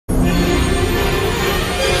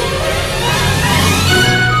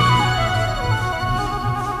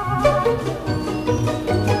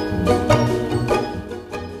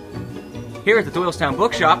Here at the Doylestown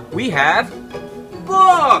Bookshop, we have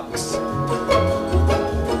books!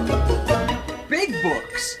 Big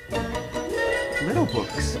books! Little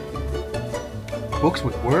books. Books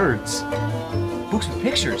with words. Books with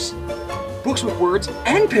pictures. Books with words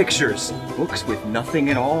and pictures. Books with nothing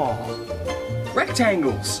at all.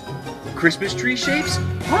 Rectangles. Christmas tree shapes,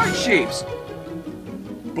 heart shapes.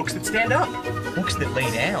 Books that stand up. Books that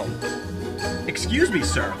lay down. Excuse me,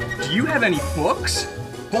 sir. Do you have any books?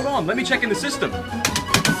 Hold on, let me check in the system.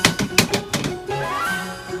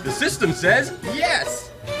 The system says yes!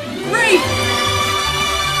 Great!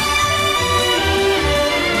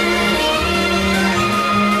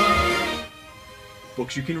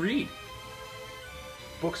 Books you can read.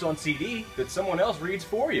 Books on CD that someone else reads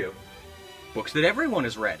for you. Books that everyone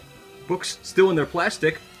has read. Books still in their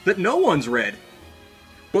plastic that no one's read.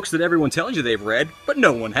 Books that everyone tells you they've read, but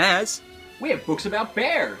no one has. We have books about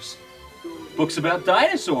bears. Books about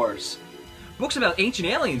dinosaurs. Books about ancient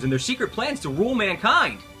aliens and their secret plans to rule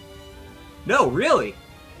mankind. No, really.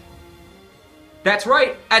 That's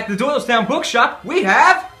right, at the Doylestown Bookshop, we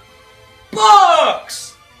have books!